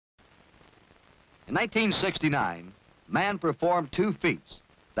In 1969, man performed two feats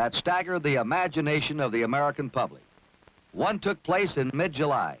that staggered the imagination of the American public. One took place in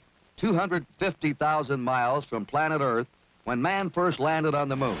mid-July, 250,000 miles from planet Earth, when man first landed on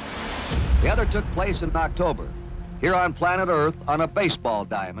the moon. The other took place in October, here on planet Earth on a baseball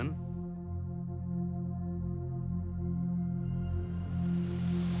diamond.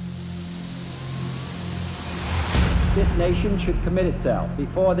 This nation should commit itself,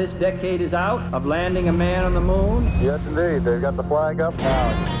 before this decade is out, of landing a man on the moon. Yes, indeed. They've got the flag up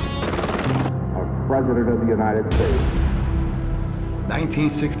now. Our President of the United States.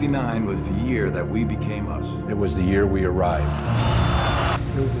 1969 was the year that we became us. It was the year we arrived.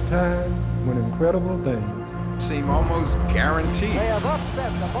 It was a time when incredible things seem almost guaranteed. They have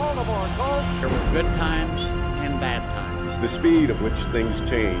upset the Baltimore Colts. There were good times and bad times. The speed at which things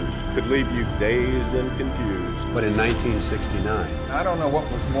change could leave you dazed and confused. But in 1969, I don't know what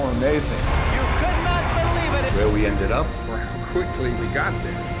was more amazing. You could not believe it. Where we ended up or how quickly we got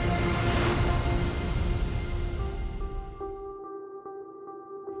there.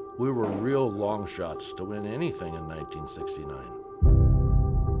 We were real long shots to win anything in 1969.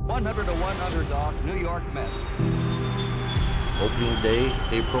 100-1 underdog, New York Mets. Opening day,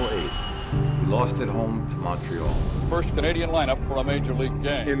 April 8th. We lost at home to Montreal. First Canadian lineup for a major league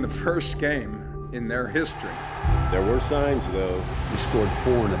game. In the first game in their history. There were signs, though. we scored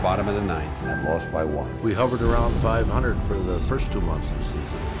 4 in the bottom of the ninth And lost by 1. We hovered around 500 for the first 2 months of the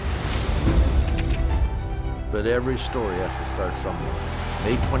season. But every story has to start somewhere.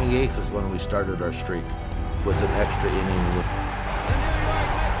 May 28th is when we started our streak with an extra inning.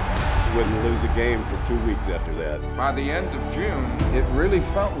 Wouldn't lose a game for 2 weeks after that. By the end of June, it really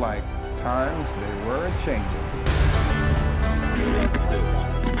felt like times they were a-changing.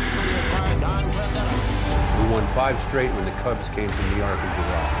 We won 5 straight when the Cubs came from New York in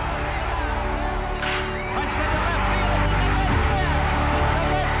July.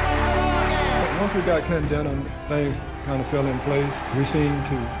 Once we got Clinton Denham, things kind of fell in place. We seemed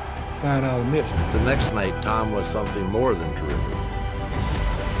to find our niche. The next night, Tom was something more than terrific.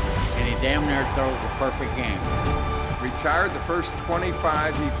 And he damn near throws a perfect game. Retired the first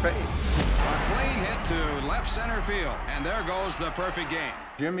 25 he faced. A clean hit to left center field, and there goes the perfect game.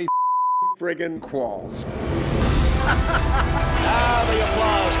 Jimmy Friggin' Qualls. Now the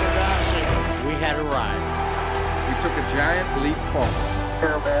applause for Darcy. We had arrived. We took a giant leap forward.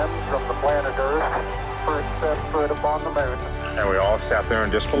 Caravan from the planet Earth, first set foot upon the moon. And we all sat there in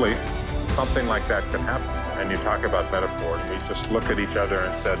disbelief. Something like that could happen. And you talk about metaphor, and we just looked at each other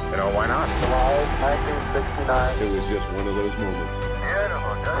and said, you know, why not? July 1969. It was just one of those moments.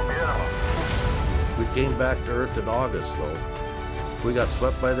 Beautiful, just beautiful. We came back to earth in August, though. We got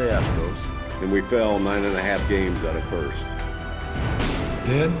swept by the Astros. And we fell 9.5 games out of first.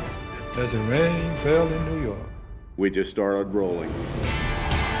 Then, as the rain fell in New York, We just started rolling.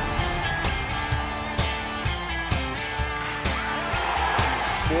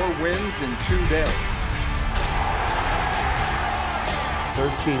 Four wins in 2 days.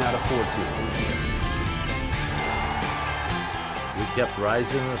 13 out of 14. We kept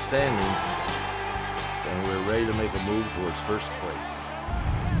rising in the standings, and we were ready to make a move towards first place.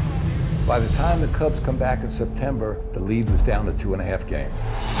 By the time the Cubs come back in September, the lead was down to 2.5 games.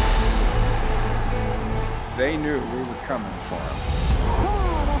 They knew we were coming for them.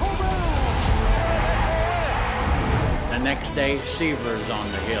 The next day, Seaver's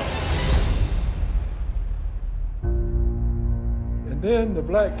on the hill. and then the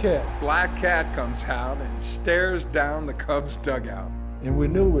black cat. Black Cat comes out and stares down the Cubs dugout. And we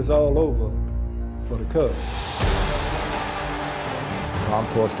knew it was all over for the Cubs. Tom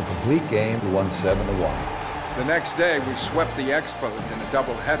tossed a complete game. We won 7-1. The next day, we swept the Expos in a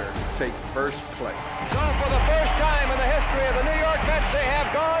doubleheader to take first place. So for the first time in the history of the New York Mets, they have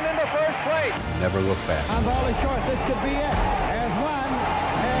gone into first place. Never look back. On volley short, this could be it. There's one,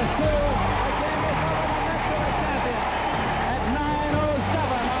 there's two. The game is over. The Mets are the champion. At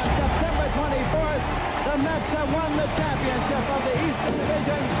 9:07 on September 24th, the Mets have won the championship of the Eastern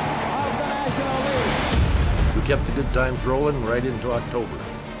Division of the National League. We kept the good times rolling right into October.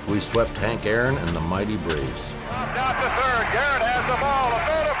 We swept Hank Aaron and the mighty Braves. Out to third. Garrett has the ball. A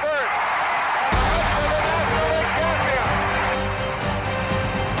third to first. And the Mets are the National League champion.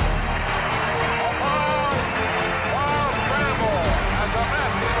 A long, wild scramble as the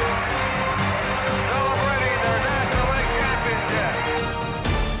Mets celebrating their National League championship.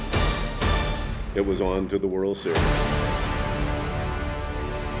 It was on to the World Series.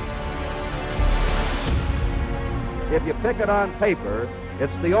 If you pick it on paper,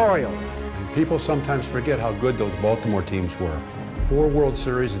 it's the Orioles. And people sometimes forget how good those Baltimore teams were. 4 World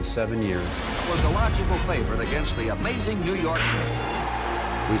Series in 7 years. Was a logical favorite against the amazing New York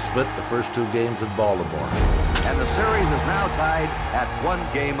Knicks. We split the first 2 games at Baltimore. And the series is now tied at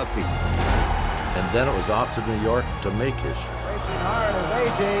 1 game apiece. And then it was off to New York to make history. Racing hard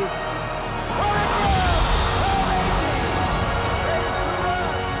is A.J.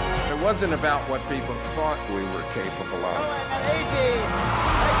 It wasn't about what people thought we were capable of.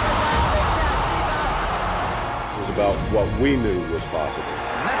 It was about what we knew was possible.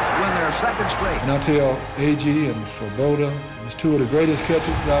 Mets win their 2nd straight. And I tell A.G. and Swoboda, it's 2 of the greatest catches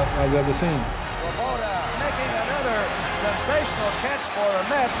I've ever seen. Swoboda making another sensational catch for the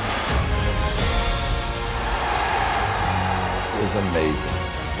Mets. It was amazing.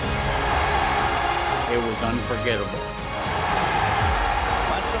 It was unforgettable.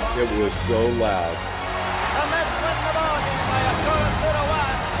 It was so loud. The Mets win the ball game by a score of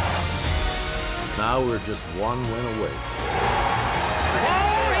 2-1. Now we're just 1 win away.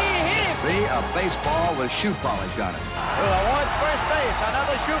 See, a baseball with shoe polish on it. To the Woods first base,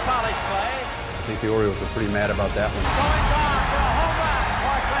 another shoe polish play. I think the Orioles are pretty mad about that one. Going down for a home run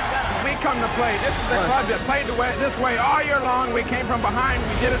for Clinton. We come to play. This is the club that played this way all year long. We came from behind.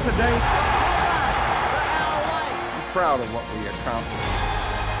 We did it today. I'm proud of what we accomplished.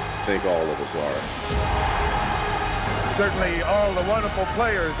 I think all of us are. Certainly all the wonderful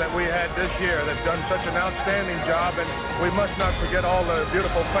players that we had this year that done such an outstanding job, and we must not forget all the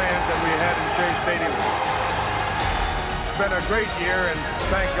beautiful fans that we had in Shea Stadium. It's been a great year, and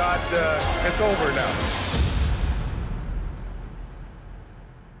thank God it's over now.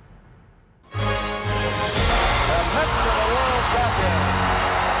 The Mets are the world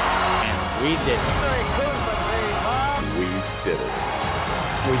champions. And we did it. Very good, but We did it.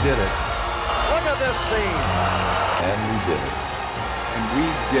 We did it. look at this scene. And we did it. And we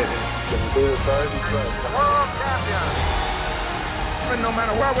did it. The world champions. No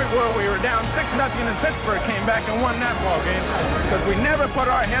matter where we were down 6-0, and Pittsburgh came back and won that ball game because we never put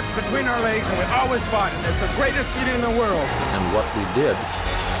our heads between our legs, and we always fought, and it's the greatest feeling in the world. And what we did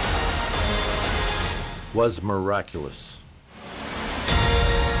was miraculous.